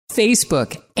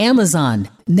Facebook, Amazon,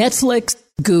 Netflix,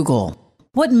 Google.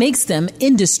 What makes them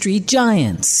industry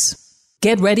giants?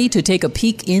 Get ready to take a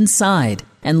peek inside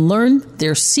and learn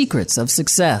their secrets of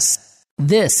success.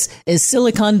 This is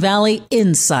Silicon Valley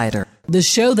Insider, the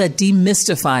show that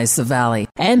demystifies the Valley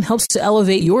and helps to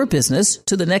elevate your business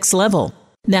to the next level.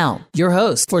 Now, your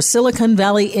host for Silicon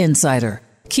Valley Insider,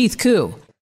 Keith Koo.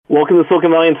 Welcome to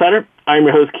Silicon Valley Insider. I'm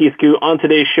your host, Keith Koo. On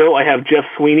today's show, I have Jeff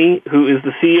Sweeney, who is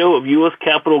the CEO of U.S.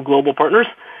 Capital Global Partners,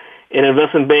 an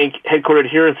investment bank headquartered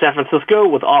here in San Francisco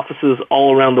with offices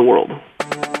all around the world.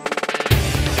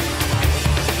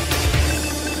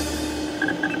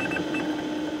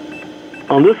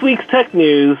 On this week's tech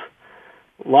news,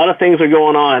 a lot of things are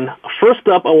going on. First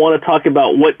up, I want to talk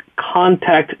about what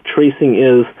contact tracing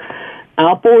is.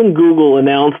 Apple and Google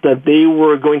announced that they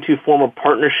were going to form a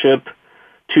partnership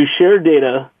to share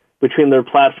data between their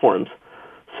platforms.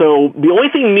 So the only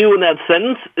thing new in that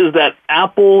sentence is that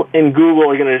Apple and Google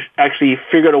are going to actually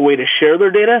figure out a way to share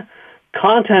their data.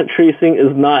 Contact tracing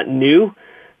is not new.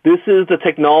 This is the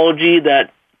technology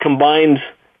that combines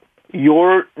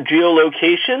your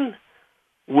geolocation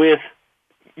with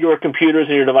your computers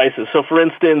and your devices. So for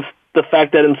instance, the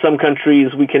fact that in some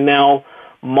countries we can now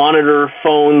monitor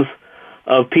phones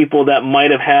of people that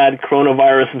might have had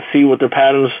coronavirus and see what their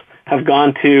patterns have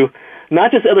gone to,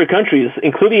 not just other countries,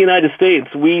 including the United States.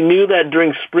 We knew that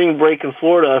during spring break in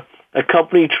Florida, a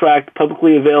company tracked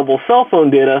publicly available cell phone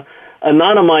data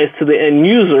anonymized to the end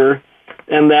user,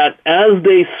 and that as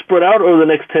they spread out over the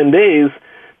next 10 days,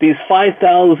 these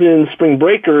 5,000 spring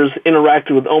breakers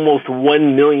interacted with almost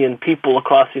 1 million people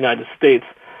across the United States.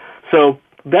 So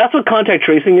that's what contact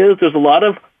tracing is. There's a lot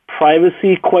of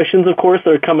privacy questions, of course,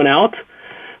 that are coming out.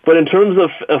 But in terms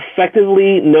of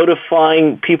effectively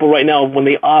notifying people right now when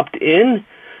they opt in,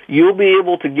 you'll be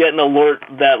able to get an alert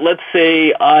that, let's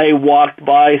say I walked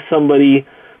by somebody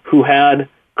who had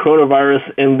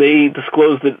coronavirus and they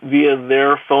disclosed it via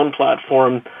their phone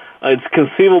platform. It's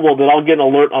conceivable that I'll get an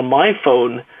alert on my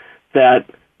phone that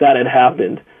had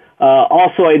happened.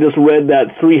 Also, I just read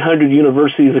that 300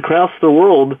 universities across the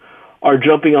world are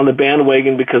jumping on the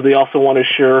bandwagon because they also want to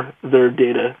share their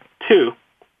data too.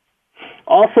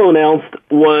 Also announced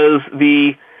was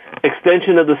the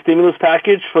extension of the stimulus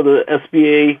package for the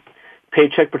SBA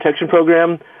Paycheck Protection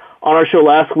Program. On our show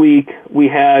last week, we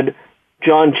had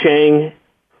John Chang,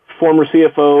 former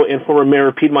CFO and former mayor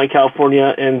of Piedmont,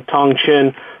 California, and Tong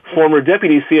Chen, former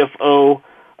deputy CFO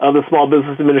of the Small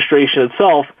Business Administration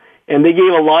itself, and they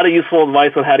gave a lot of useful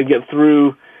advice on how to get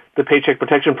through the Paycheck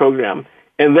Protection Program.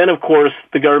 And then, of course,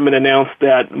 the government announced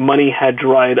that money had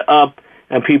dried up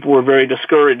and people were very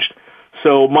discouraged.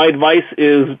 So my advice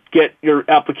is get your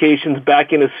applications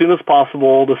back in as soon as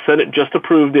possible. The Senate just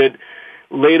approved it.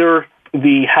 Later,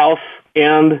 the House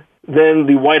and then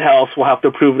the White House will have to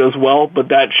approve it as well, but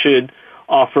that should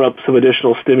offer up some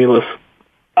additional stimulus.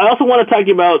 I also want to talk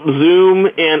about Zoom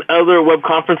and other web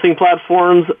conferencing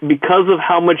platforms because of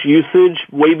how much usage,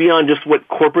 way beyond just what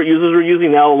corporate users are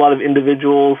using. Now a lot of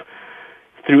individuals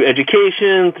through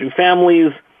education, through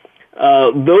families,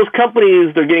 those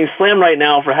companies, they're getting slammed right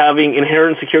now for having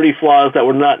inherent security flaws that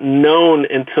were not known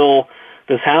until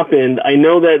this happened. I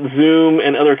know that Zoom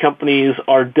and other companies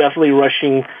are definitely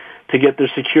rushing to get their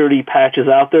security patches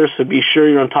out there, so be sure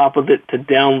you're on top of it to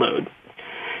download.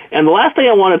 And the last thing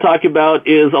I want to talk about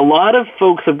is a lot of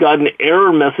folks have gotten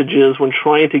error messages when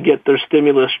trying to get their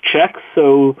stimulus checks.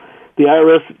 So the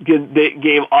IRS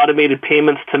gave automated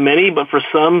payments to many, but for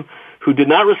some who did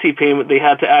not receive payment, they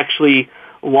had to actually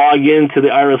log into the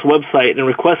IRS website and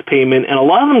request payment. And a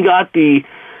lot of them got the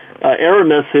error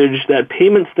message that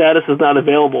payment status is not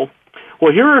available.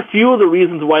 Well, here are a few of the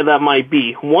reasons why that might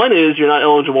be. One is you're not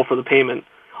eligible for the payment.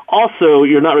 Also,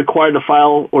 you're not required to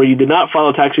file, or you did not file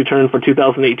a tax return for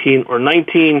 2018 or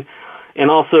 19,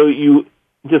 and also you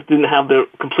just didn't have the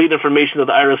complete information that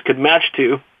the IRS could match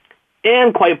to.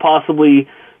 And quite possibly,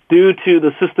 due to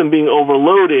the system being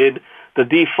overloaded, the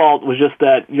default was just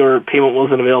that your payment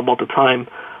wasn't available at the time.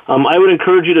 I would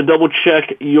encourage you to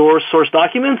double-check your source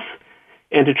documents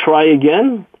and to try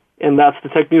again, and that's the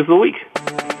Tech News of the Week.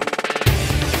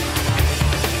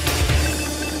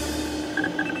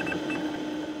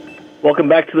 Welcome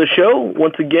back to the show.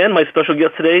 Once again, my special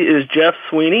guest today is Jeff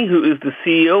Sweeney, who is the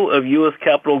CEO of U.S.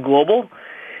 Capital Global,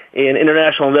 an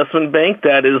international investment bank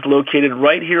that is located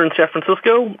right here in San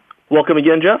Francisco. Welcome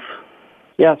again, Jeff.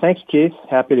 Yeah, thanks, Keith.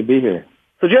 Happy to be here.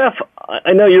 So, Jeff,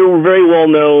 I know you're very well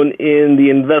known in the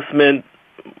investment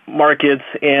markets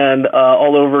and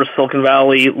all over Silicon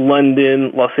Valley,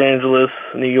 London, Los Angeles,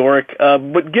 New York,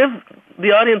 but give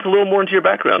the audience a little more into your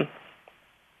background.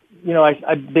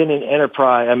 I've been in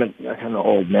enterprise. I'm kind of an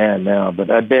old man now,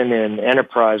 but I've been in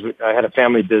enterprise. I had a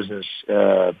family business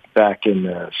back in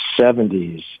the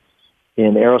 70s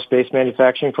in aerospace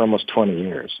manufacturing for almost 20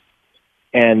 years.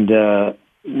 And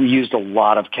we used a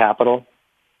lot of capital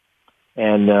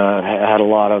and had a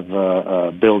lot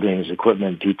of buildings,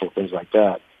 equipment, people, things like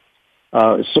that.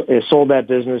 So I sold that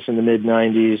business in the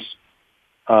mid-90s.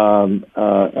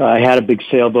 I had a big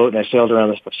sailboat, and I sailed around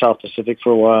the South Pacific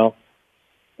for a while.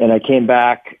 And I came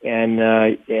back and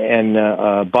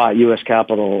bought U.S.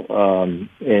 Capital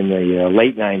in the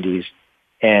late 90s,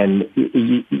 and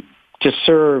to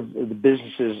serve the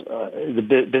businesses,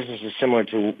 businesses similar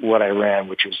to what I ran,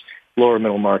 which was lower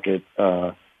middle market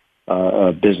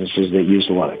businesses that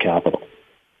used a lot of capital.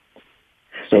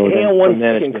 So hang on one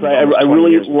second, because I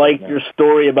really like your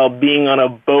story about being on a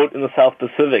boat in the South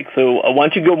Pacific. So why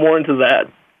don't you go more into that?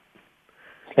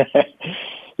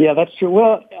 Yeah, that's true.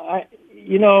 Well,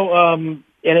 and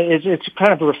it's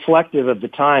kind of reflective of the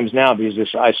times now because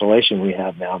this isolation we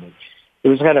have now. It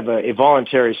was kind of a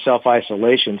voluntary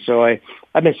self-isolation. So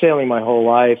I've been sailing my whole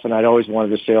life, and I'd always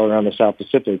wanted to sail around the South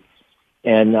Pacific,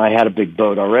 and I had a big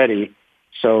boat already.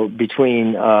 So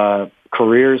between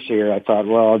careers here, I thought,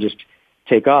 well, I'll just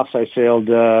take off. So I sailed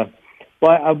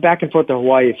back and forth to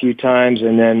Hawaii a few times,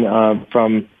 and then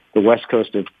from the west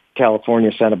coast of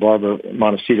California, Santa Barbara,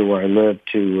 Montecito, where I lived,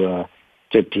 to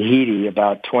Tahiti,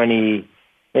 about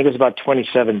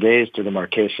 27 days to the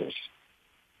Marquesas.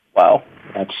 Wow.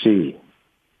 At sea.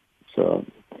 So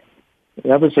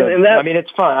that was,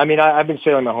 it's fun. I've been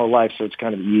sailing my whole life, so it's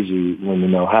kind of easy when you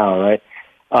know how, right?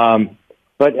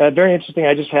 But very interesting.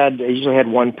 I usually had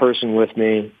one person with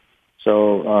me.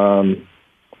 So,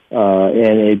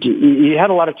 you had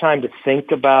a lot of time to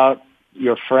think about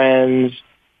your friends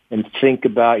and think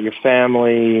about your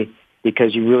family,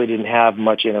 because you really didn't have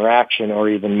much interaction or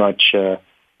even much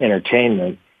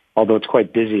entertainment, although it's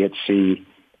quite busy at sea,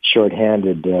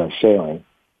 short-handed sailing.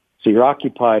 So you're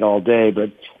occupied all day,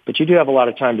 but you do have a lot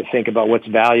of time to think about what's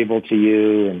valuable to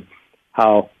you and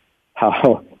how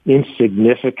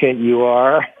insignificant you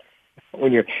are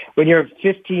when you're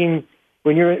 15.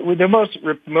 When you're the most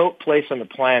remote place on the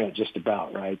planet, just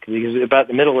about, right? Because about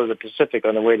the middle of the Pacific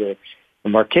on the way to the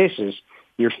Marquesas,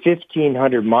 you're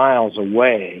 1,500 miles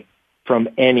away from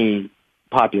any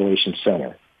population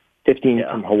center. 15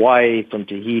 from Hawaii, from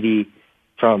Tahiti,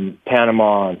 from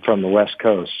Panama, and from the West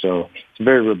Coast. So it's a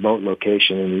very remote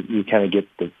location, and you kind of get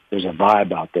there's a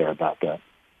vibe out there about that.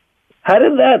 How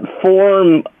did that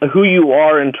form who you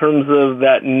are in terms of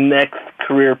that next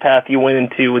career path you went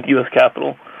into with U.S.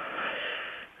 Capital?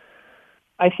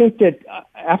 I think that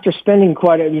after spending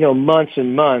quite months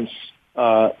and months,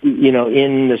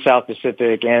 in the South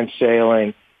Pacific and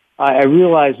sailing, I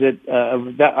realized that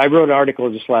I wrote an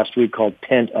article just last week called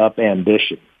Pent-Up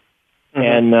Ambition. Mm-hmm.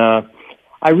 And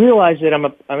I realized that I'm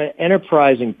an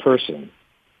enterprising person.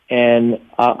 And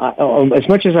as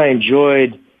much as I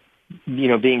enjoyed,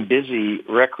 being busy,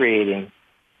 recreating,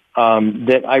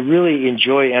 that I really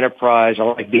enjoy enterprise. I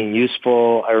like being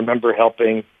useful. I remember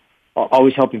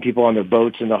always helping people on their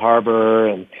boats in the harbor.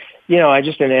 And, I'm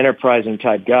just an enterprising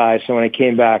type guy. So when I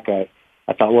came back, I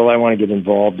thought, well, I want to get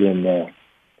involved in, I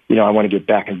want to get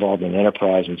back involved in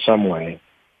enterprise in some way.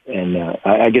 And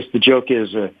I guess the joke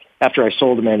is, after I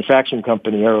sold the manufacturing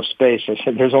company, aerospace, I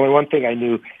said there's only one thing I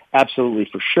knew absolutely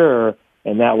for sure,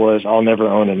 and that was I'll never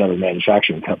own another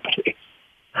manufacturing company.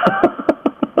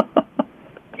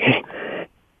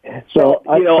 So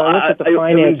I looked at the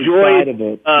finance side of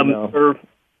it. For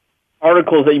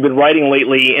articles that you've been writing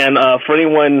lately, and for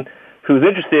anyone who's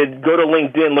interested, go to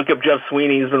LinkedIn, look up Jeff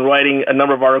Sweeney. He's been writing a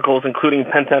number of articles, including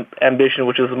Pent-Up Ambition,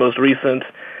 which is the most recent.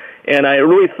 And I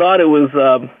really thought it was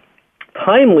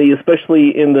timely,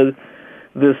 especially in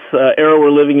this era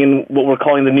we're living in, what we're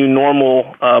calling the new normal,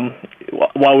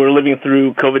 while we're living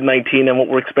through COVID-19 and what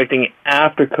we're expecting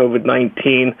after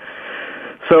COVID-19.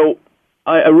 So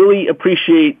I really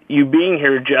appreciate you being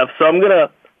here, Jeff. So I'm going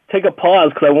to take a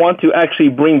pause because I want to actually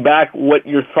bring back what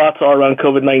your thoughts are around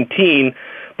COVID-19,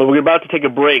 but we're about to take a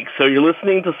break. So you're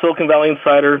listening to Silicon Valley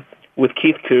Insider with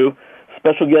Keith Koo.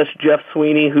 Special guest Jeff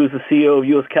Sweeney, who's the CEO of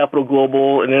U.S. Capital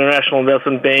Global, an international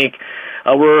investment bank.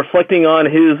 We're reflecting on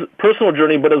his personal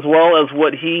journey, but as well as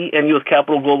what he and U.S.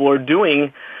 Capital Global are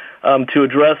doing to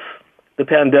address the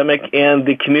pandemic and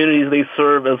the communities they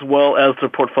serve, as well as their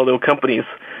portfolio companies.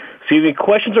 So if you have any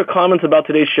questions or comments about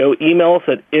today's show, email us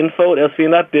at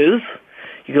info@svn.biz.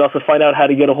 You can also find out how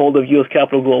to get a hold of U.S.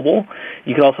 Capital Global.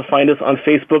 You can also find us on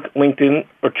Facebook, LinkedIn,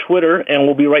 or Twitter, and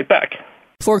we'll be right back.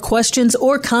 For questions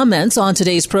or comments on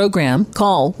today's program,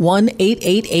 call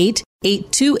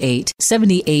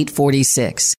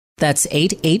 1-888-828-7846. That's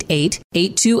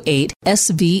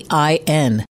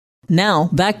 888-828-SVIN. Now,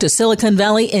 back to Silicon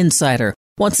Valley Insider.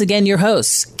 Once again, your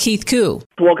host, Keith Koo.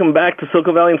 Welcome back to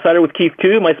Silicon Valley Insider with Keith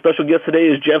Koo. My special guest today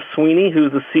is Jeff Sweeney,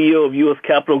 who's the CEO of U.S.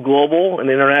 Capital Global, an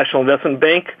international investment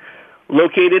bank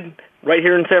located right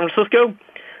here in San Francisco.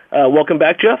 Welcome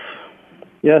back, Jeff.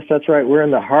 Yes, that's right. We're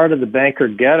in the heart of the banker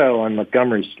ghetto on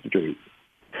Montgomery Street.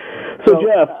 So,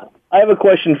 Jeff, I have a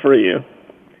question for you.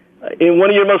 In one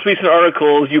of your most recent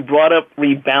articles, you brought up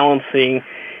rebalancing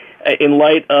in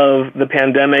light of the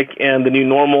pandemic and the new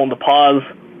normal and the pause.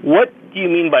 What do you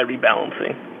mean by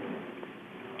rebalancing?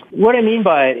 What I mean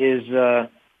by it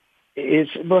is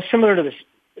well, similar to this,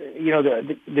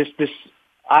 this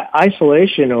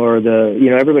isolation, or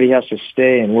everybody has to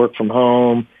stay and work from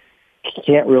home,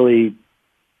 can't really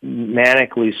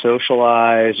manically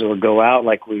socialize or go out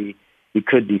like we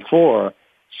could before.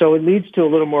 So it leads to a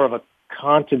little more of a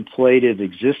contemplative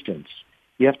existence.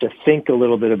 You have to think a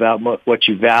little bit about what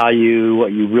you value,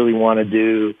 what you really want to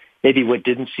do, maybe what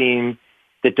doesn't seem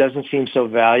so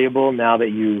valuable now that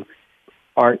you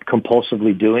aren't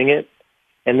compulsively doing it,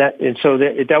 and so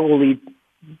that will lead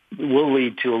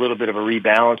to a little bit of a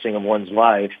rebalancing of one's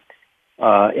life,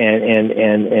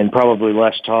 and probably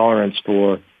less tolerance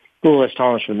for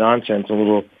nonsense, a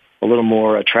little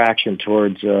more attraction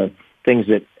towards things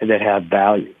that have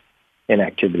value and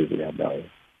activities that have value.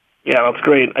 Yeah, that's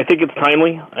great. I think it's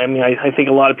timely. I mean, I think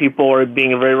a lot of people are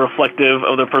being very reflective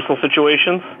of their personal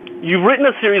situations. You've written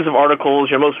a series of articles.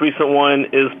 Your most recent one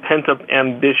is Pent-Up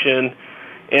Ambition,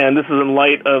 and this is in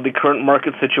light of the current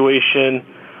market situation.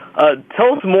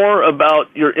 Tell us more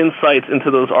about your insights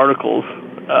into those articles,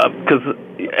 because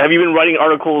have you been writing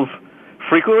articles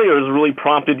frequently, or has it really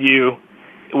prompted you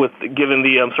given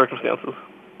the circumstances?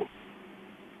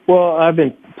 Well, I've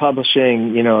been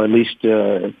publishing, at least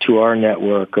to our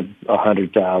network of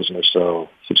 100,000 or so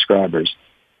subscribers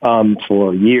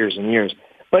for years and years.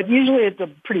 But usually it's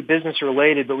pretty business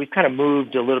related, but we've kind of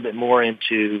moved a little bit more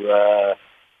into,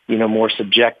 more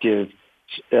subjective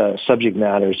subject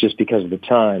matters just because of the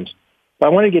times. But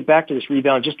I want to get back to this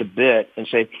rebound just a bit and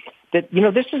say that,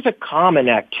 this is a common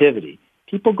activity.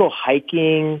 People go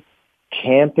hiking,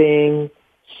 camping,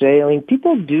 sailing.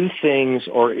 People do things,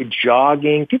 or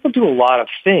jogging. People do a lot of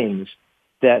things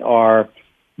that are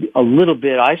a little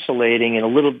bit isolating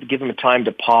and give them a time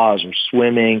to pause, or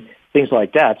swimming, things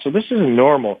like that. So this isn't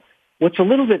normal. What's a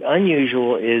little bit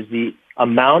unusual is the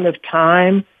amount of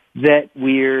time that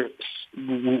we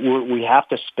have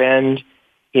to spend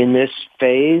in this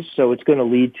phase. So it's going to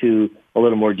lead to a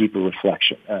little more deeper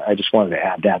reflection. I just wanted to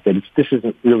add that this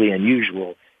isn't really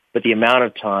unusual, but the amount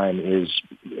of time is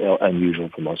unusual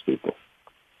for most people.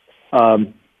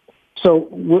 So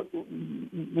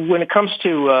when it comes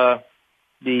to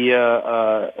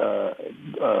the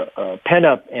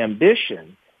pent-up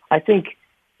ambition, I think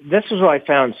this is what I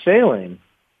found sailing,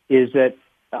 is that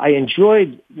I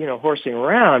enjoyed, horsing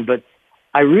around, but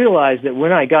I realized that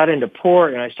when I got into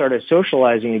port and I started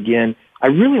socializing again, I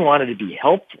really wanted to be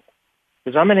helpful,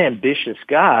 because I'm an ambitious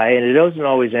guy, and it wasn't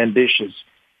always ambitious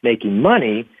making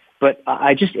money, but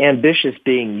I just ambitious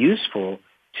being useful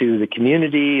to the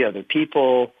community, other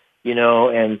people,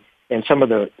 and some of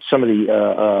the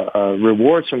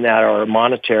rewards from that are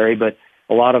monetary, but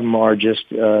a lot of them are just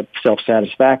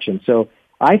self-satisfaction. So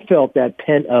I felt that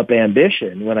pent-up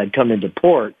ambition when I'd come into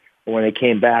port, or when I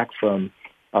came back from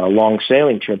long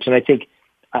sailing trips. And I think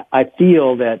I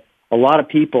feel that a lot of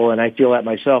people, and I feel that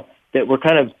myself, that we're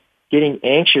kind of getting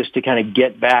anxious to kind of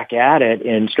get back at it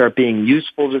and start being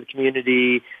useful to the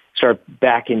community, start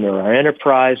backing our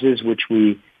enterprises, which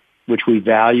we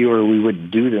value, or we wouldn't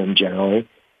do them generally.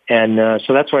 And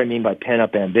so that's what I mean by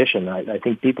pent-up ambition. I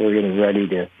think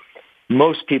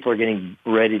most people are getting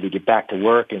ready to get back to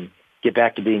work and get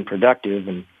back to being productive,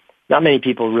 and not many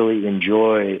people really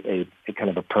enjoy a kind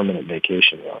of a permanent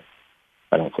vacation,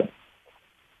 I don't think.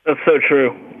 That's so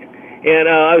true. And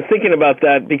I was thinking about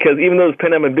that, because even though it's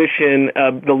pent-up ambition,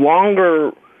 the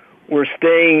longer we're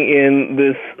staying in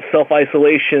this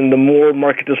self-isolation, the more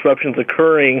market disruptions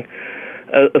occurring,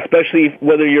 especially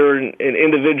whether you're an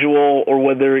individual or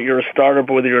whether you're a startup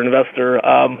or whether you're an investor.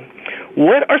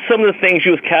 What are some of the things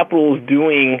U.S. Capital is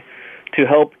doing to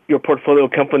help your portfolio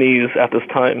companies at this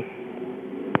time?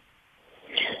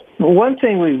 One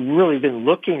thing we've really been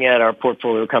looking at our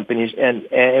portfolio companies, and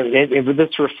with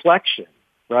this reflection,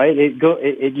 right?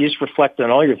 It just reflects on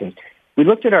all your things. We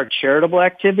looked at our charitable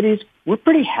activities. We're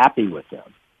pretty happy with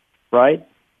them, right?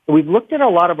 We've looked at a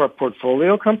lot of our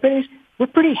portfolio companies. We're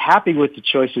pretty happy with the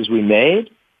choices we made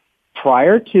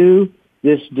prior to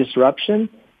this disruption,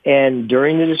 and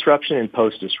during the disruption, and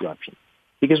post-disruption.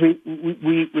 because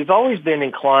we've always been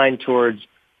inclined towards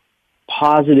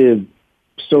positive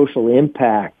social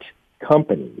impact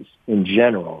companies in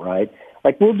general, right?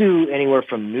 Like we'll do anywhere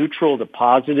from neutral to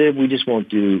positive. We just won't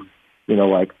do,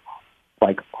 like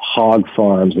hog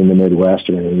farms in the Midwest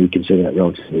or anything. We consider that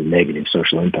relatively negative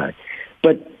social impact.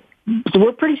 But so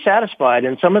we're pretty satisfied,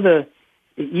 and some of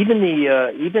even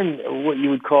what you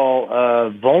would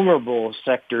call vulnerable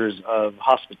sectors of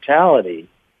hospitality.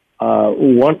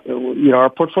 One of our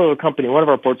portfolio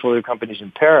companies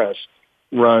in Paris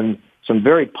run some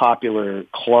very popular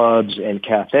clubs and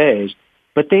cafes,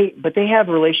 but they have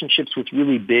relationships with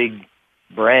really big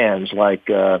brands like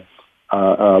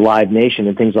Live Nation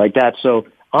and things like that. So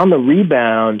on the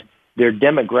rebound, their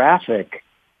demographic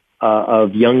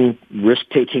of young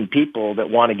risk-taking people that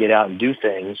want to get out and do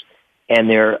things, and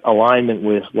their alignment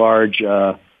with large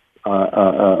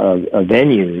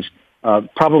venues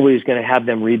probably is going to have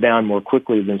them rebound more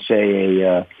quickly than, say,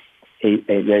 a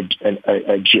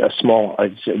small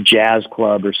jazz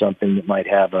club or something that might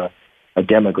have a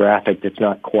demographic that's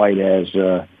not quite as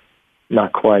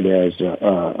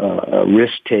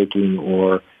risk-taking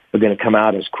or are going to come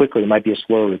out as quickly. It might be a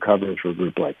slow recovery for a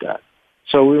group like that.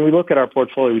 So when we look at our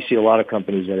portfolio, we see a lot of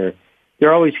companies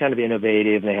they're always kind of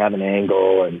innovative. They have an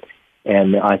angle,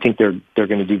 and I think they're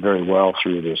going to do very well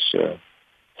through this, through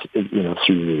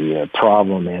the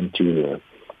problem and through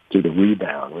the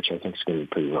rebound, which I think is going to be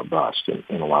pretty robust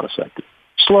in a lot of sectors.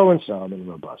 Slow in some and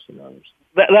robust in others.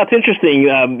 That's interesting.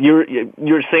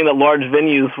 You're saying that large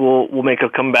venues will make a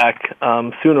comeback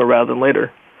sooner rather than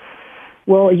later.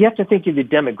 Well, you have to think of the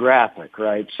demographic,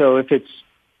 right? So if it's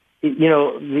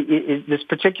this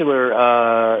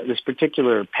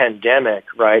particular pandemic,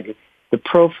 right? The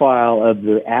profile of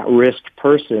the at-risk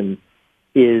person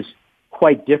is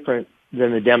quite different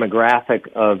than the demographic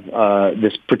of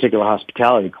this particular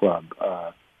hospitality club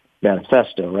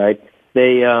manifesto, right?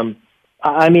 It's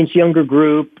a younger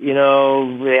group.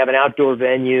 They have an outdoor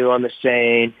venue on the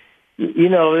Seine.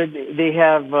 They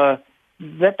have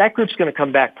that group's going to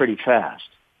come back pretty fast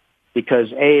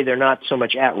because they're not so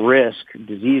much at risk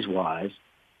disease-wise,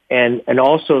 and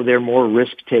also they're more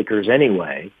risk takers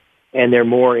anyway, and they're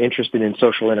more interested in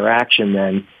social interaction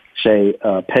than, say,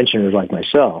 pensioners like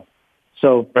myself.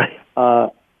 So, right.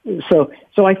 So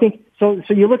I think so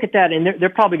you look at that, and they're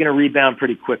probably going to rebound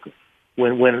pretty quickly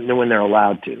when they're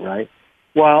allowed to, right?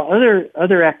 While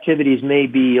other activities may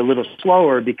be a little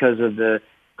slower because of the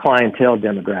clientele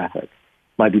demographic,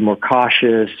 might be more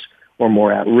cautious or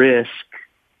more at risk,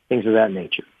 things of that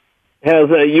nature. Has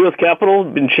U.S. Capital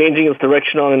been changing its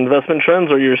direction on investment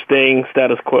trends, or you're staying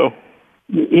status quo?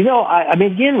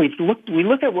 Again, we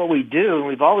look at what we do, and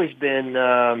we've always been.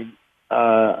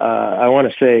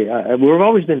 We've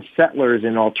always been settlers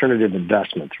in alternative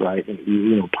investments, right?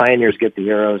 Pioneers get the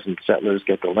arrows and settlers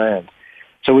get the land.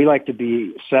 So we like to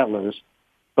be settlers,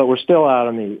 but we're still out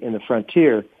in the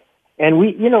frontier. And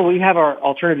we have our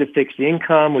alternative fixed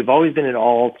income. We've always been in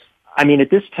alts. At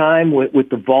this time with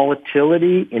the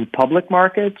volatility in public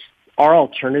markets, our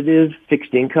alternative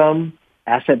fixed income,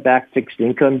 asset-backed fixed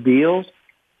income deals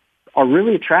are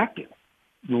really attractive.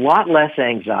 A lot less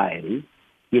anxiety.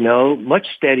 Much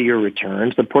steadier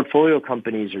returns. The portfolio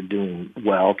companies are doing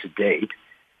well to date.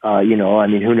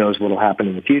 Who knows what will happen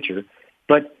in the future?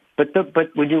 But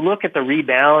when you look at the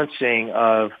rebalancing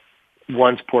of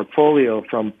one's portfolio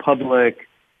from public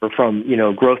or from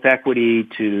growth equity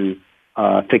to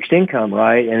fixed income,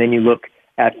 right? And then you look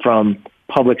at from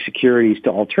public securities to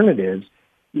alternatives.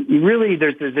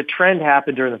 There's the trend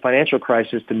happened during the financial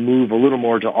crisis to move a little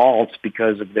more to alts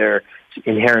because of their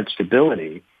inherent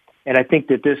stability. And I think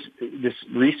that this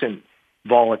recent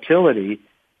volatility,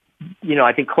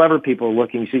 I think clever people are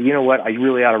looking and say, you know what, I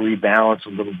really ought to rebalance a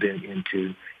little bit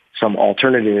into some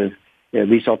alternative, at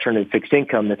least alternative fixed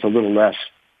income that's a little less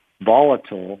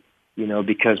volatile,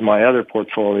 because my other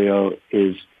portfolio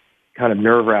is kind of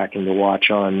nerve-wracking to watch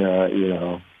on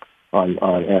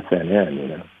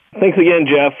FNN, Thanks again,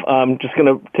 Jeff. I'm just going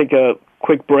to take a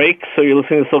quick break. So you're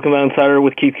listening to Silicon Valley Insider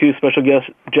with Keith Koo, special guest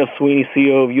Jeff Sweeney,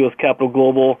 CEO of U.S. Capital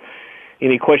Global.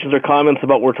 Any questions or comments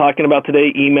about what we're talking about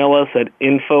today, email us at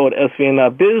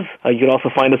info@svn.biz. You can also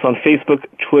find us on Facebook,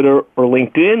 Twitter, or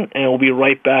LinkedIn, and we'll be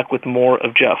right back with more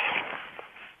of Jeff.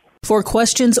 For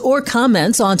questions or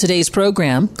comments on today's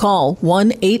program, call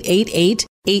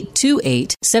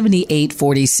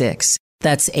 1-888-828-7846.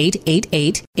 That's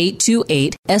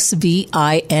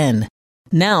 888-828-SVIN.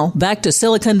 Now, back to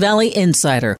Silicon Valley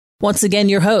Insider. Once again,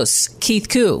 your host, Keith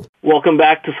Koo. Welcome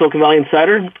back to Silicon Valley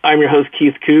Insider. I'm your host,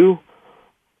 Keith Koo.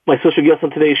 My special guest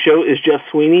on today's show is Jeff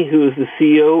Sweeney, who is the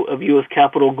CEO of U.S.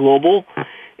 Capital Global.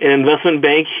 an investment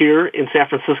bank here in San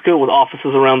Francisco with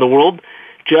offices around the world.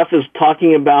 Jeff is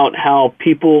talking about how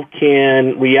people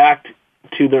can react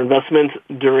to their investments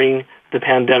during the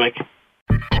pandemic.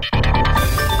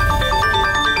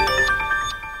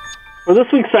 For this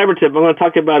week's Cyber Tip, I'm going to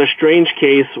talk about a strange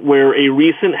case where a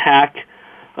recent hack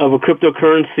of a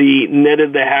cryptocurrency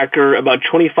netted the hacker about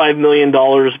 $25 million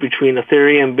between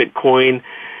Ethereum, Bitcoin,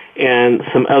 and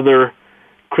some other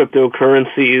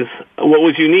cryptocurrencies. What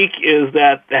was unique is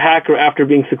that the hacker, after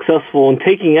being successful in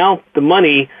taking out the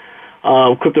money,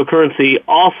 cryptocurrency,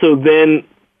 also then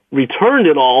returned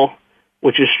it all,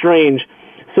 which is strange.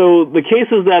 So the case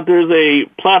is that there's a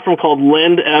platform called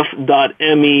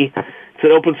lendf.me. It's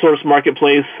an open source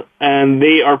marketplace, and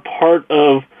they are part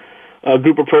of a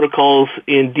group of protocols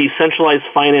in decentralized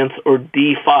finance, or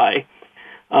DeFi.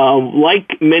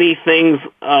 Like many things,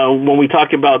 when we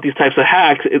talk about these types of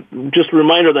hacks, just a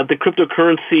reminder that the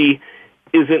cryptocurrency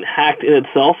isn't hacked in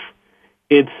itself.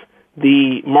 It's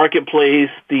the marketplace,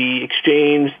 the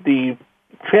exchange, the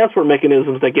transfer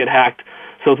mechanisms that get hacked.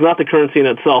 So it's not the currency in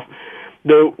itself.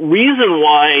 The reason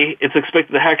why it's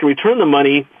expected the hacker return the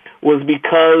money was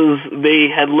because they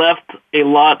had left a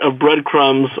lot of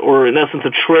breadcrumbs, or in essence a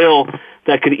trail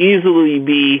that could easily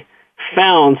be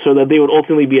found so that they would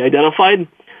ultimately be identified.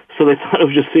 So they thought it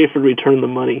was just safer to return the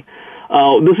money.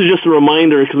 This is just a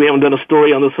reminder, because we haven't done a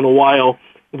story on this in a while,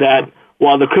 that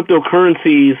while the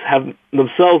cryptocurrencies have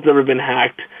themselves never been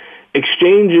hacked,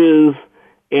 exchanges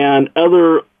and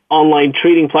other online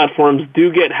trading platforms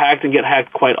do get hacked, and get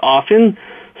hacked quite often.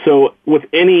 So with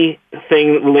anything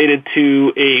related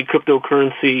to a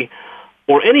cryptocurrency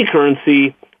or any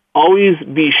currency, always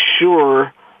be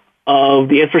sure of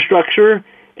the infrastructure.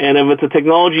 And if it's a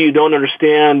technology you don't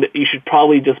understand, you should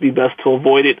probably just be best to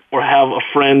avoid it, or have a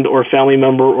friend or a family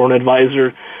member or an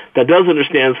advisor that does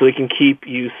understand, so they can keep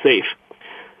you safe.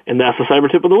 And that's the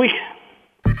Cyber Tip of the Week.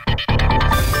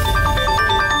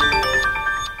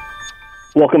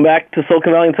 Welcome back to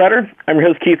Silicon Valley Insider. I'm your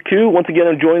host, Keith Koo. Once again,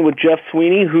 I'm joined with Jeff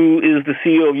Sweeney, who is the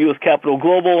CEO of U.S. Capital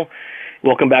Global.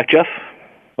 Welcome back, Jeff.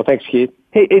 Well, thanks, Keith.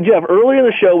 Hey, Jeff, earlier in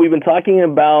the show, we've been talking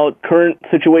about current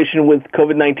situation with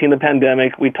COVID-19, the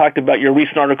pandemic. We talked about your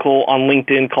recent article on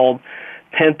LinkedIn called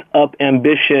Pent-Up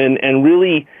Ambition, and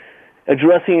really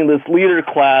addressing this leader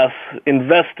class,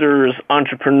 investors,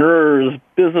 entrepreneurs,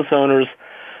 business owners.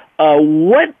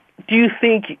 What do you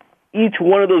think each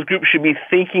one of those groups should be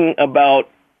thinking about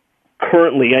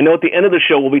currently? I know at the end of the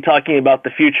show we'll be talking about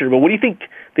the future, but what do you think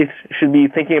they should be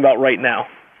thinking about right now?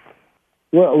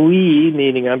 Well, we,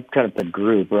 meaning I'm kind of the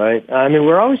group, right? I mean,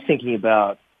 we're always thinking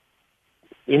about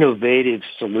innovative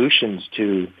solutions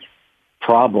to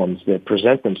problems that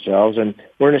present themselves, and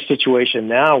we're in a situation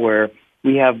now where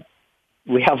we have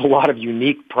a lot of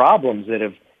unique problems that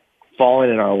have fallen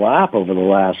in our lap over the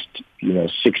last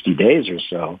 60 days or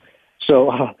so.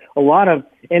 So a lot of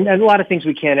things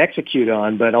we can't execute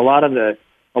on, but a lot of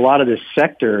this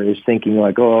sector is thinking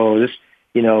like, oh, this,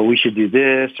 we should do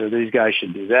this, or these guys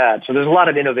should do that. So there's a lot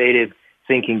of innovative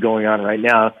thinking going on right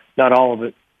now. Not all of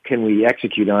it can we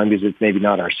execute on because it's maybe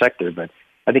not our sector, but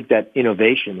I think that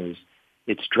innovation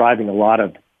it's driving a lot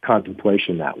of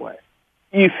contemplation that way.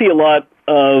 You see a lot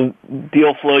of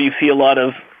deal flow. You see a lot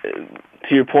of,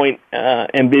 to your point,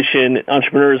 ambition,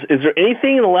 entrepreneurs. Is there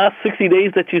anything in the last 60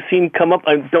 days that you've seen come up?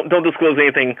 Don't disclose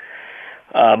anything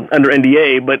under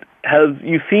NDA, but have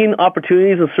you seen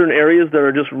opportunities in certain areas that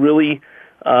are just really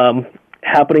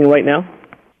happening right now?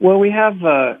 Well, we have,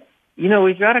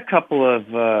 we've got a couple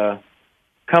of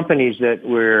companies that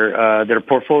are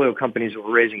portfolio companies that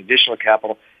we're raising additional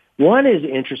capital. One is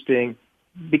interesting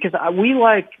because we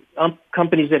like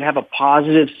companies that have a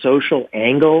positive social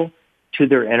angle to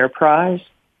their enterprise.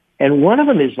 And one of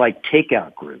them is like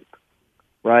Takeout Group,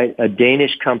 right? A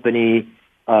Danish company,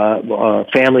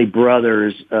 family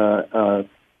brothers,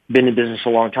 been in business a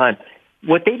long time.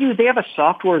 What they do, they have a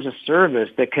software as a service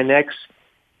that connects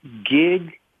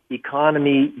gig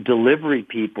economy delivery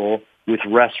people with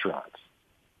restaurants.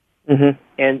 Mm-hmm.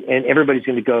 And everybody's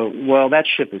going to go, well, that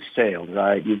ship has sailed,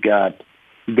 right? You've got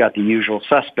the usual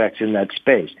suspects in that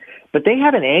space. But they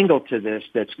have an angle to this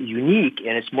that's unique,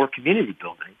 and it's more community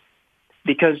building.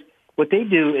 Because what they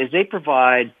do is they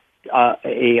provide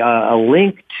a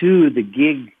link to the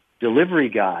gig delivery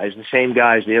guys, the same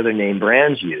guys the other name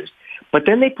brands use. But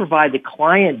then they provide the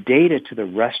client data to the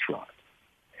restaurant.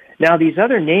 Now, these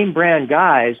other name brand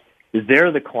guys,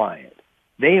 they're the client.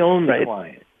 They own the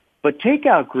client. But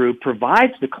Takeout Group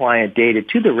provides the client data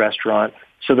to the restaurant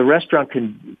so the restaurant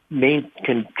can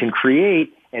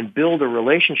create and build a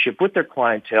relationship with their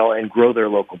clientele and grow their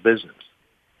local business.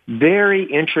 Very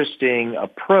interesting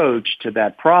approach to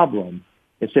that problem.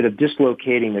 instead of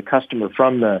dislocating the customer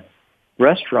from the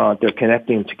restaurant, they're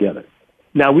connecting them together.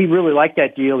 Now, we really like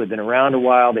that deal. They've been around a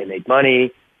while. They make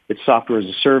money. It's software as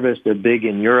a service. They're big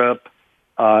in Europe.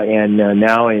 And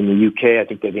now in the UK, I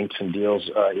think they've inked some deals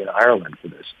in Ireland for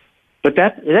this. But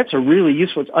that's a really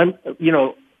useful,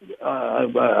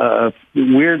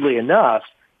 weirdly enough,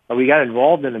 we got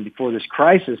involved in them before this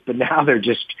crisis, but now they're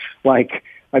just 100%,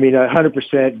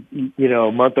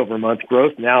 month over month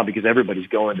growth now because everybody's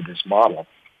going to this model.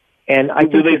 And I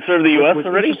do they serve the U.S. what's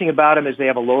already? Interesting about them is they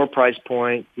have a lower price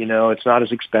point. It's not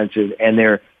as expensive, and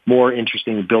they're more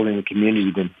interested in building the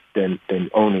community than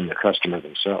owning the customer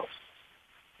themselves.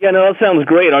 Yeah, no, that sounds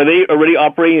great. Are they already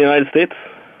operating in the United States?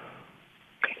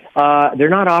 They're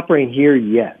not operating here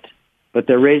yet, but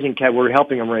they're raising. We're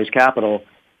helping them raise capital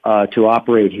to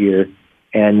operate here,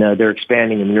 and they're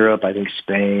expanding in Europe. I think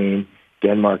Spain,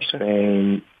 Denmark,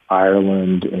 Spain,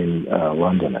 Ireland, and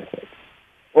London. I think.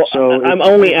 Well, so I'm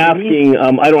only asking.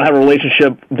 I don't have a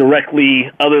relationship directly,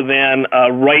 other than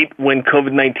right when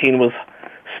COVID-19 was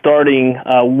starting.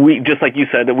 We, just like you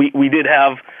said, that we did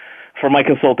have, for my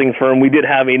consulting firm, we did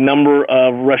have a number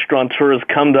of restaurateurs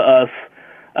come to us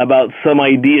about some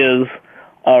ideas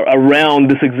around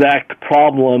this exact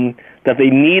problem, that they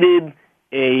needed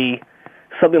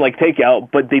something like takeout,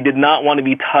 but they did not want to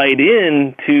be tied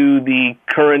in to the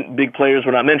current big players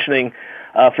we're not mentioning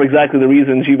for exactly the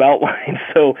reasons you've outlined.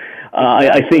 So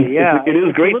I think it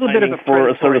is great timing for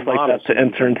a service like that to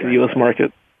enter into the U.S.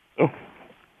 market. Well,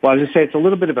 I was going to say it's a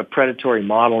little bit of a predatory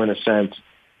model in a sense.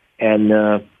 And,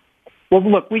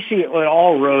 look, we see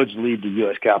all roads lead to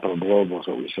U.S. Capital Global is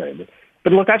what we say.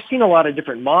 But look, I've seen a lot of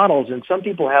different models, and some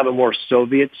people have a more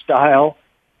Soviet-style,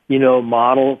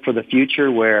 model for the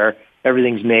future where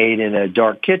everything's made in a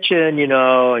dark kitchen,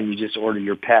 and you just order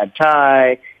your pad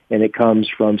thai, and it comes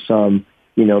from some,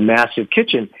 massive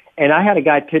kitchen. And I had a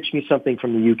guy pitch me something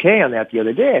from the UK on that the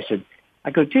other day. Dude,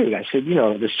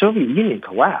 the Soviet Union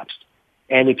collapsed.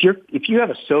 And if you have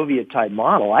a Soviet-type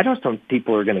model, I just don't think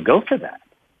people are going to go for that,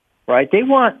 right? They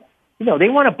want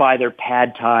to buy their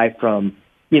pad thai from,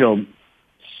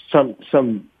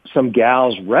 some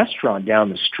gal's restaurant down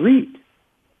the street,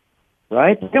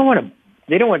 right? They don't want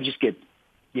to just get,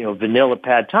 vanilla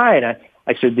pad thai. And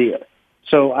I said,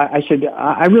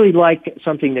 I really like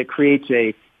something that creates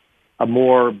a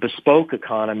more bespoke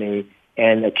economy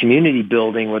and a community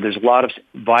building where there's a lot of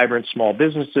vibrant small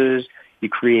businesses. You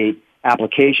create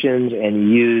applications and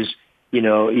you use,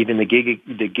 even the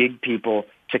gig people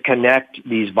to connect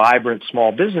these vibrant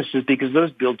small businesses, because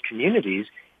those build communities.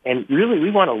 And really,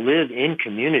 we want to live in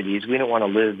communities. We don't want to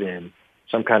live in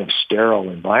some kind of sterile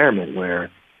environment where,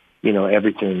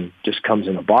 everything just comes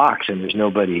in a box and there's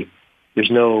nobody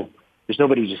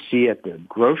to see at the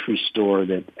grocery store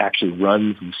that actually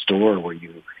runs the store where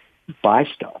you buy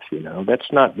stuff.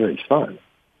 That's not very fun.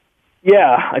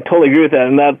 Yeah, I totally agree with that,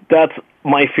 and that's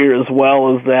my fear as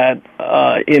well, is that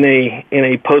in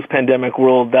a post-pandemic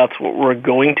world, that's what we're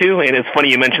going to. And it's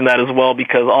funny you mentioned that as well,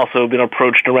 because also been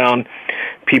approached around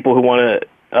people who want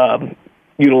to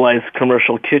utilize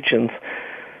commercial kitchens.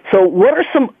 So what are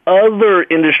some other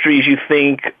industries you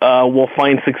think will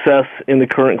find success in the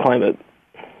current climate?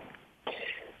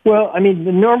 Well,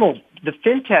 the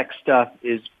fintech stuff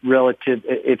is relative,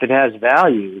 if it has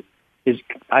value, is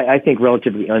I think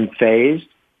relatively unfazed.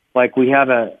 Like we have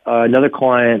another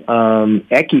client,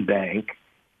 EquiBank,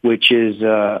 which is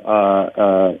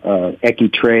EquiTrade,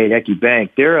 EquiBank.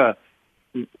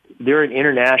 They're an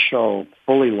international,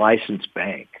 fully licensed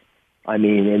bank. And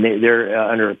they're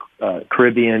under a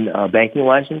Caribbean banking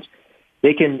license.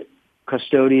 They can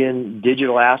custodian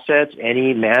digital assets,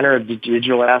 any manner of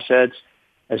digital assets,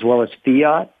 as well as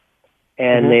fiat.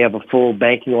 And they have a full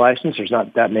banking license. There's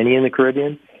not that many in the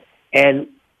Caribbean. And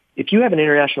if you have an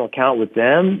international account with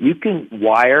them, you can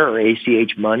wire or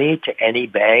ACH money to any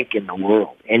bank in the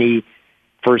world, any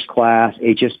First Class,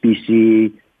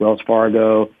 HSBC, Wells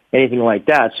Fargo, anything like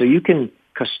that. So you can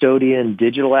custodian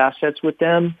digital assets with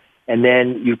them, and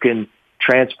then you can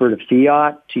transfer to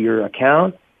fiat to your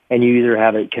account, and you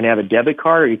either can have a debit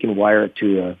card or you can wire it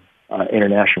to an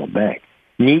international bank.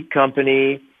 Neat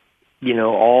company,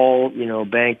 bank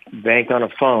on a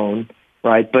phone,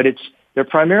 right? But they're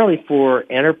primarily for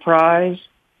enterprise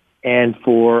and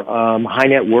for high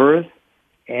net worth,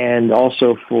 and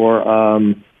also for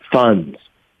funds,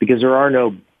 because there are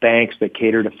no banks that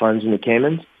cater to funds in the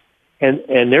Caymans,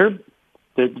 and they're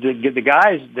the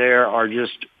guys there are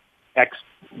just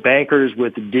ex-bankers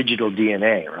with digital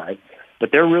DNA, right?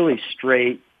 But they're really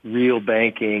straight, real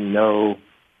banking, no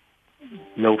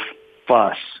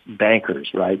fuss bankers,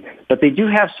 right? But they do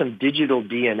have some digital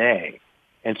DNA,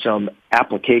 and some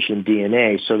application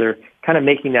DNA. So they're kind of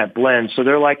making that blend. So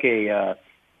they're like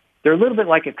they're a little bit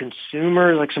like a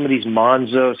consumer, like some of these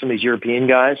Monzo, some of these European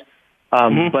guys,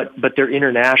 but they're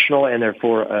international and they're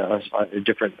for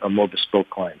a more bespoke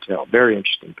clientele. Very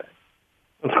interesting thing.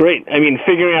 That's great. I mean,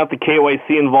 figuring out the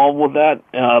KYC involved with that,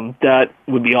 that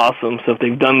would be awesome. So if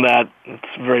they've done that, it's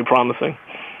very promising.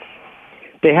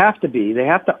 They have to be. They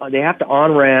have to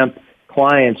on-ramp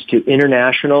clients to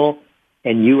international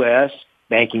and U.S.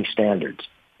 banking standards.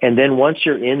 And then once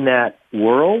you're in that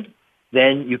world,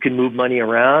 then you can move money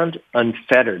around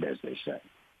unfettered, as they say,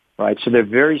 right? So they're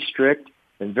very strict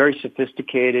and very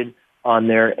sophisticated on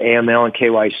their AML and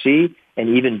KYC,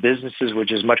 and even businesses,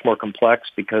 which is much more complex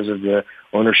because of the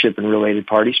ownership and related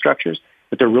party structures.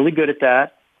 But they're really good at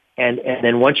that. And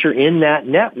then once you're in that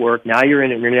network, now you're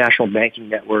in an international banking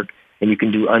network, and you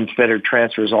can do unfettered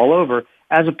transfers all over,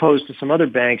 as opposed to some other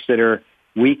banks that are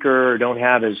weaker or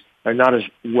are not as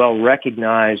well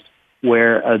recognized,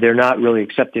 where they're not really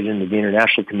accepted into the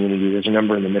international community. There's a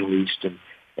number in the Middle East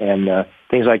and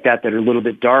things like that are a little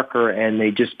bit darker, and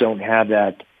they just don't have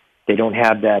that. They don't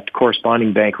have that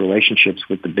corresponding bank relationships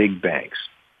with the big banks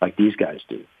like these guys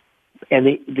do. And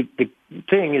the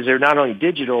thing is, they're not only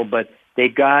digital, but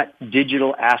they've got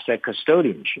digital asset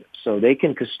custodianship. So they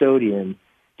can custodian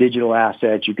digital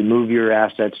assets. You can move your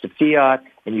assets to fiat,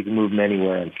 and you can move them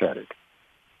anywhere unfettered.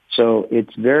 So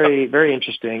it's very, very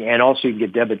interesting. And also you can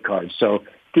get debit cards. So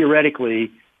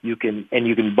theoretically, you can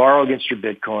borrow against your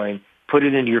Bitcoin, put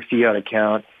it into your fiat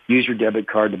account, use your debit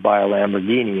card to buy a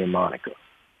Lamborghini in Monaco.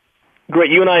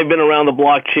 Great. You and I have been around the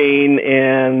blockchain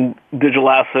and digital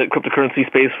asset cryptocurrency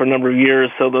space for a number of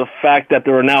years. So the fact that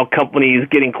there are now companies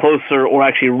getting closer or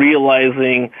actually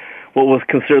realizing what was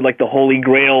considered like the holy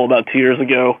grail about 2 years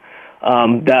ago,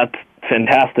 that's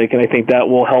fantastic. And I think that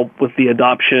will help with the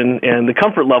adoption and the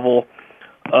comfort level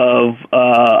of,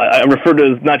 I refer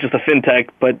to as not just a fintech,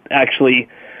 but actually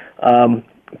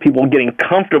people getting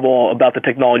comfortable about the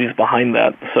technologies behind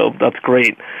that. So that's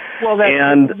great. Well,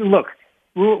 look,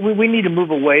 we need to move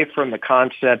away from the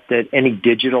concept that any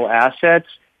digital assets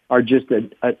are just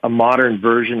a modern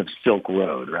version of Silk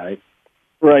Road, right?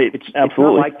 Right. It's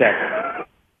absolutely not like that.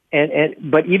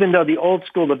 But even though the old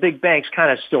school, the big banks kind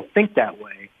of still think that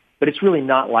way, but it's really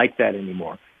not like that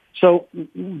anymore. So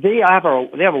they have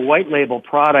a white label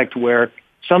product where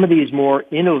some of these more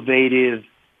innovative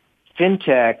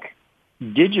fintech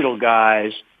digital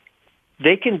guys,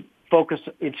 they can focus,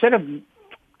 instead of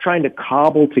trying to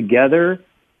cobble together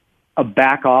a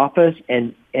back office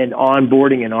and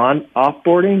onboarding and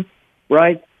offboarding,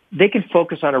 right? They can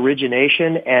focus on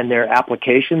origination and their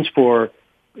applications for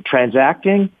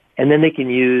transacting, and then they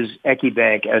can use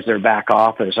Equibank as their back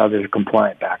office, other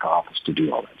compliant back office, to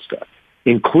do all that stuff,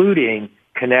 including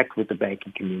connect with the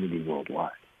banking community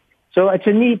worldwide. So it's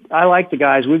I like the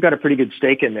guys. We've got a pretty good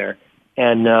stake in there.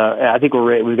 And I think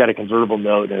we've got a convertible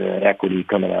note and an equity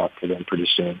coming out for them pretty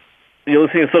soon. You're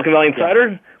listening to Silicon Valley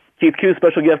Insider. Keith Koo,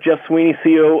 special guest Jeff Sweeney,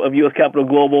 CEO of U.S. Capital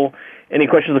Global. Any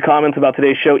questions or comments about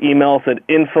today's show, email us at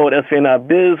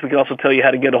info@sva.biz. We can also tell you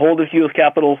how to get a hold of U.S.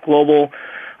 Capital Global.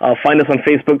 Find us on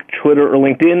Facebook, Twitter, or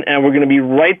LinkedIn. And we're going to be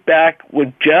right back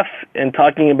with Jeff and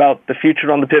talking about the future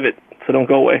on the pivot. So don't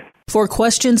go away. For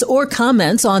questions or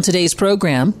comments on today's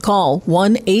program, call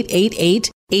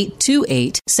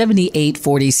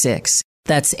 1-888-828-7846.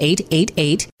 That's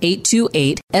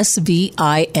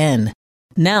 888-828-SVIN.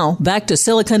 Now, back to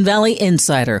Silicon Valley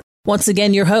Insider. Once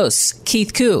again, your host,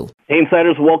 Keith Koo. Hey,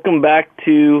 Insiders, welcome back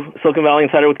to Silicon Valley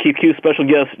Insider with Keith Koo, special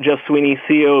guest Jeff Sweeney,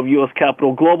 CEO of U.S.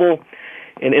 Capital Global,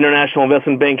 an international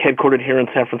investment bank headquartered here in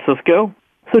San Francisco.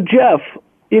 So, Jeff,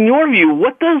 in your view,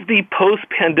 what does the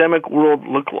post-pandemic world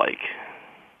look like?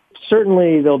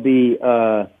 Certainly there'll be,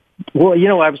 I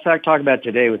was talking about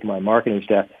today with my marketing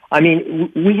staff. I mean,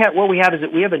 we have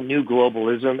a new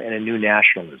globalism and a new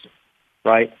nationalism,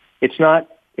 right? It's not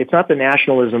the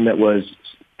nationalism that was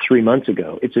 3 months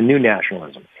ago. It's a new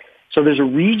nationalism. So there's a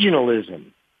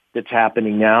regionalism that's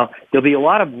happening now. There'll be a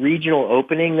lot of regional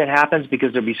opening that happens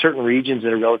because there'll be certain regions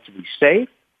that are relatively safe,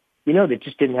 that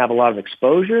just didn't have a lot of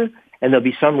exposure. And there'll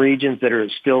be some regions that are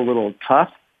still a little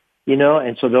tough,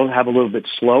 and so they'll have a little bit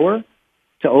slower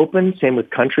to open, same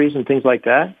with countries and things like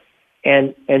that.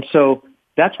 And so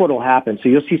that's what will happen. So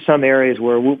you'll see some areas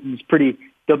where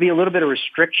there'll be a little bit of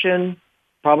restriction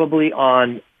probably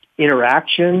on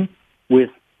interaction with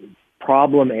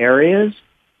problem areas,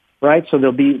 right? So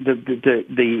there'll be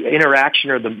the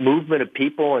interaction or the movement of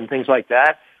people and things like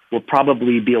that will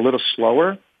probably be a little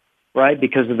slower, right?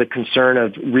 Because of the concern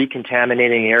of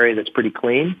recontaminating an area that's pretty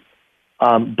clean.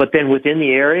 But then within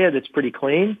the area that's pretty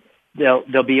clean,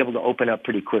 they'll be able to open up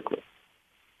pretty quickly.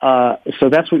 So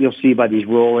that's what you'll see by these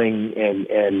rolling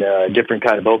and different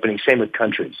kind of openings. Same with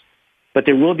countries. But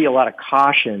there will be a lot of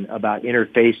caution about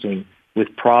interfacing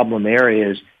with problem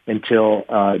areas until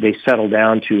they settle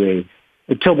down to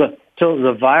until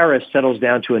the virus settles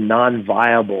down to a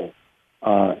non-viable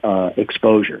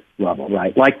exposure level,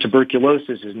 right? Like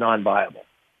tuberculosis is non-viable.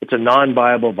 It's a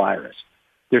non-viable virus.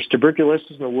 There's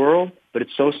tuberculosis in the world, but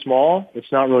it's so small,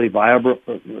 it's not really viable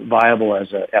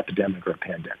as an epidemic or a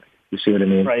pandemic. You see what I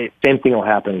mean? Right. Same thing will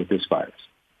happen with this virus.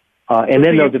 And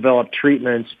then they'll develop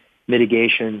treatments,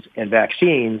 mitigations, and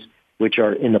vaccines, which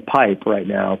are in the pipe right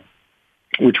now,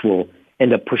 which will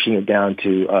end up pushing it down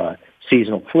to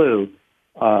seasonal flu,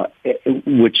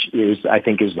 which is, I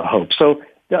think, is the hope. So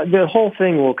the whole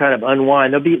thing will kind of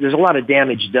unwind. There's a lot of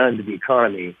damage done to the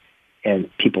economy and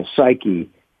people's psyche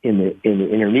in the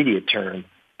intermediate term,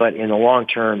 but in the long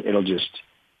term, it'll just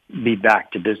be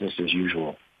back to business as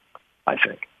usual, I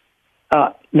think.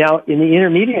 Now, in the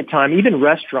intermediate time, even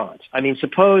restaurants. I mean,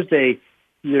 suppose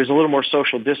there's a little more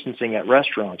social distancing at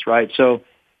restaurants, right? So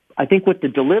I think with the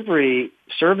delivery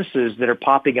services that are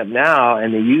popping up now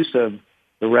and the use of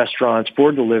the restaurants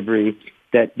for delivery,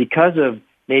 that because of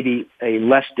maybe a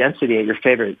less density at your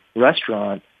favorite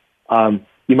restaurant,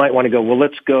 you might want to go, well,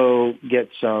 let's go get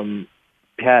some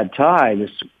pad thai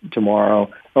tomorrow.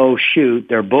 Oh, shoot,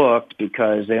 they're booked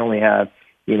because they only have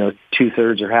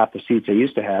 2/3 or half the seats they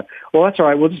used to have. Well, that's all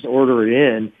right. We'll just order it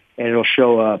in, and it'll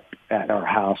show up at our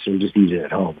house, and just eat it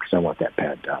at home because I want that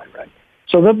pad thai, right?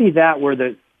 So there'll be that where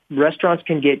the restaurants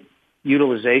can get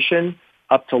utilization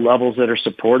up to levels that are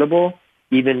supportable,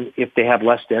 even if they have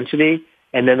less density,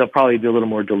 and then there'll probably be a little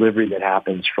more delivery that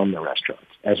happens from the restaurants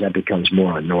as that becomes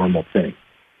more a normal thing.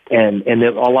 And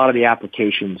a lot of the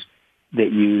applications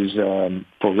that use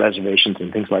for reservations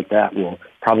and things like that will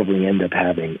probably end up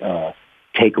having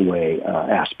takeaway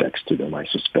aspects to them, I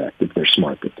suspect, if they're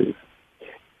smart to do.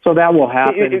 So that will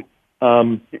happen.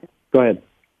 Go ahead.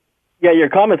 Yeah, your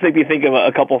comments make me think of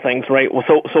a couple things, right? Well,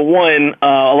 so one,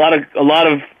 a lot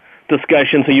of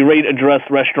discussion. So you address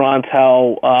restaurants,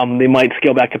 how they might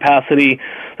scale back capacity.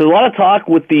 There's a lot of talk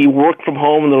with the work from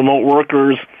home and the remote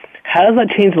workers. How does that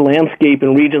change the landscape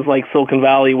in regions like Silicon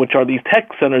Valley, which are these tech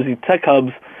centers, these tech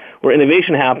hubs, where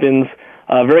innovation happens,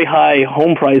 very high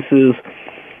home prices?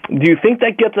 Do you think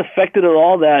that gets affected at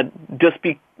all, that just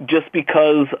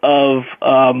because of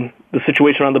the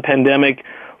situation around the pandemic,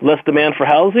 less demand for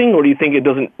housing, or do you think it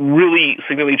doesn't really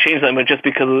significantly change that much just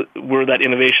because we're that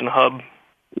innovation hub?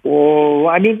 Well,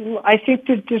 I mean, I think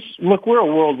that we're a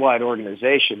worldwide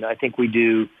organization. I think we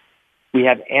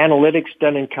have analytics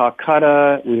done in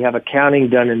Calcutta. We have accounting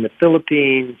done in the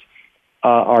Philippines.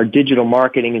 Our digital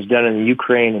marketing is done in the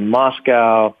Ukraine and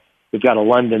Moscow. We've got a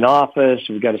London office.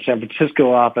 We've got a San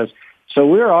Francisco office. So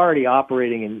we're already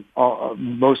operating in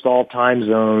most all time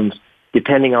zones,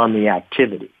 depending on the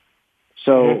activity.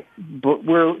 So, but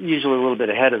we're usually a little bit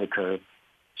ahead of the curve.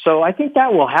 So I think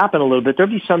that will happen a little bit.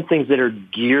 There'll be some things that are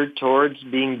geared towards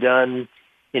being done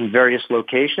in various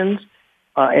locations.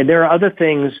 And there are other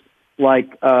things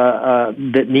like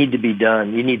that need to be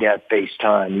done. You need to have face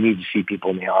time. You need to see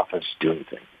people in the office doing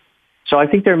things. So I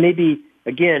think there may be,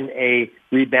 again, a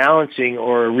rebalancing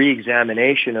or a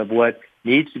reexamination of what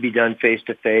needs to be done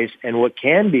face-to-face and what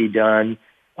can be done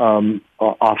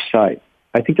off-site.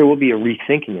 I think there will be a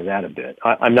rethinking of that a bit.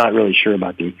 I'm not really sure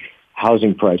about the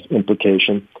housing price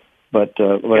implication, but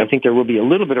I think there will be a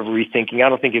little bit of a rethinking. I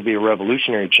don't think it'll be a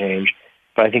revolutionary change,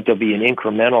 but I think there'll be an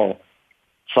incremental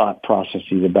thought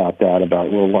processes about that,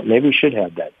 well, maybe we should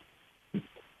have that.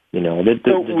 So just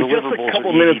a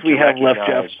couple minutes we have left,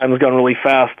 Jeff. Time's gone really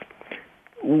fast.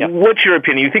 Yep. What's your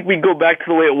opinion? You think we go back to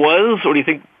the way it was, or do you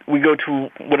think we go to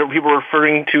whatever people are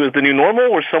referring to as the new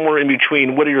normal, or somewhere in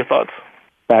between? What are your thoughts?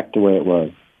 Back to the way it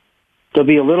was. There'll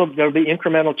be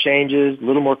incremental changes, a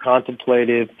little more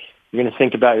contemplative. You're going to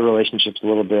think about your relationships a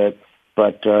little bit,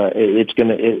 but it's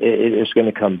going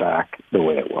to come back the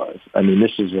way it was. I mean,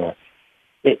 this is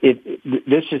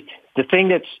the thing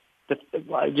that's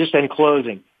just in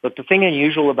closing. But the thing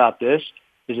unusual about this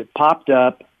is it popped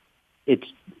up. It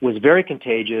was very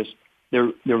contagious.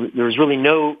 There was really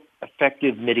no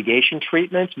effective mitigation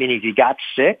treatments, meaning if you got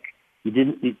sick,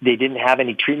 they didn't have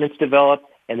any treatments developed,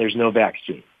 and there's no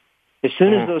vaccine. As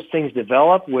soon as those things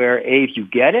develop, where A, if you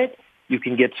get it, you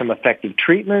can get some effective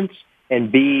treatments,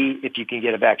 and B, if you can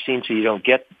get a vaccine so you don't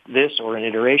get this or an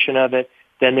iteration of it,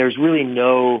 then there's really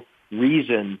no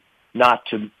reason not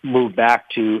to move back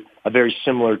to a very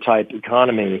similar type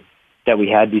economy that we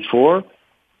had before.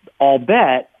 I'll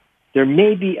bet there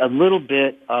may be a little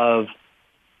bit of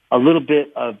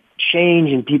change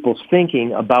in people's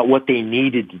thinking about what they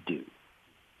needed to do.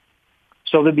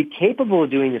 So they'll be capable of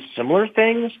doing the similar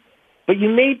things, but you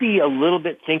may be a little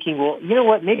bit thinking, well, you know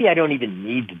what, maybe I don't even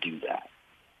need to do that,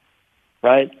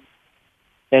 right?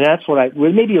 And that's what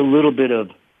maybe a little bit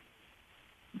of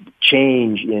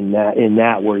change in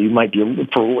that where you might maybe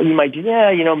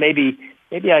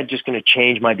I'm just going to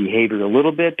change my behavior a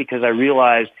little bit because I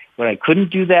realized when I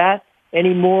couldn't do that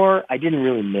anymore, I didn't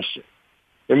really miss it.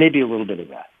 There may be a little bit of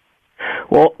that.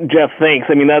 Well, Jeff, thanks.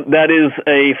 I mean, that is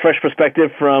a fresh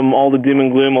perspective from all the doom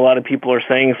and gloom a lot of people are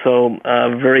saying, so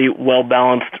very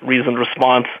well-balanced, reasoned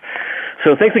response.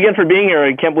 So thanks again for being here.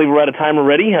 I can't believe we're out of time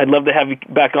already. I'd love to have you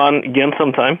back on again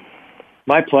sometime.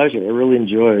 My pleasure. I really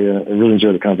enjoy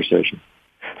the conversation.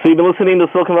 So you've been listening to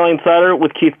Silicon Valley Insider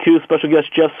with Keith Koo, special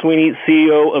guest Jeff Sweeney,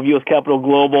 CEO of U.S. Capital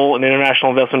Global, an international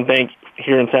investment bank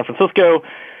here in San Francisco.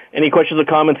 Any questions or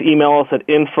comments, email us at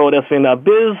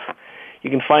info@svn.biz. You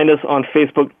can find us on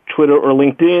Facebook, Twitter, or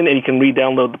LinkedIn, and you can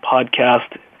re-download the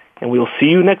podcast, and we'll see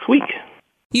you next week.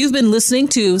 You've been listening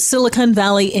to Silicon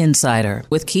Valley Insider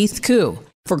with Keith Koo.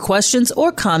 For questions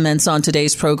or comments on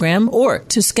today's program or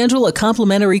to schedule a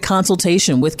complimentary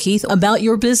consultation with Keith about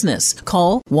your business,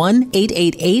 call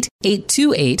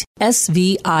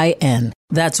 1-888-828-SVIN.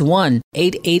 That's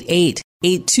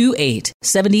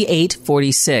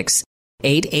 1-888-828-7846.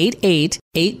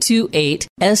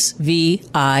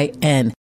 888-828-SVIN.